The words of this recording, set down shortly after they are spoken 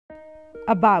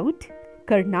About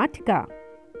Karnataka.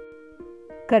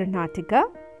 Karnataka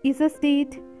is a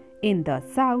state in the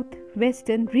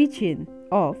southwestern region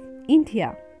of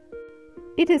India.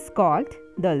 It is called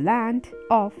the land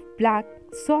of black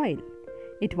soil.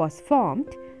 It was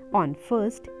formed on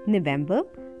 1st November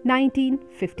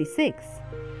 1956.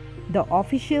 The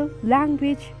official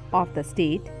language of the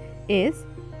state is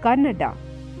Kannada.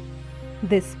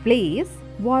 This place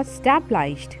was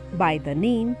established by the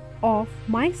name of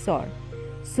Mysore.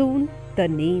 Soon the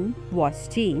name was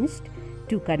changed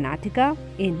to Karnataka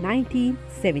in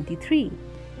 1973.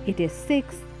 It is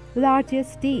 6th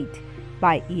largest state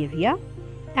by area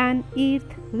and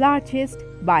 8th largest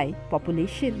by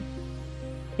population.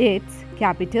 Its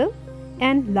capital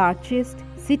and largest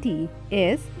city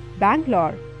is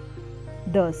Bangalore.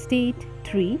 The state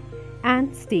tree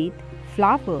and state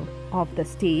flower of the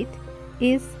state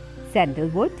is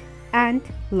sandalwood and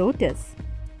lotus.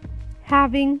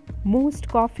 Having most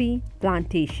coffee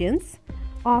plantations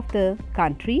of the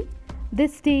country,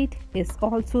 this state is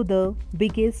also the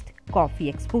biggest coffee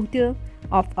exporter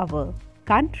of our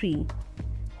country.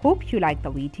 Hope you like the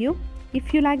video.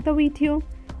 If you like the video,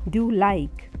 do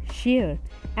like, share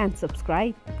and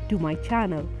subscribe to my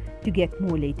channel to get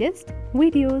more latest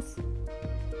videos.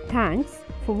 Thanks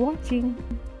for watching.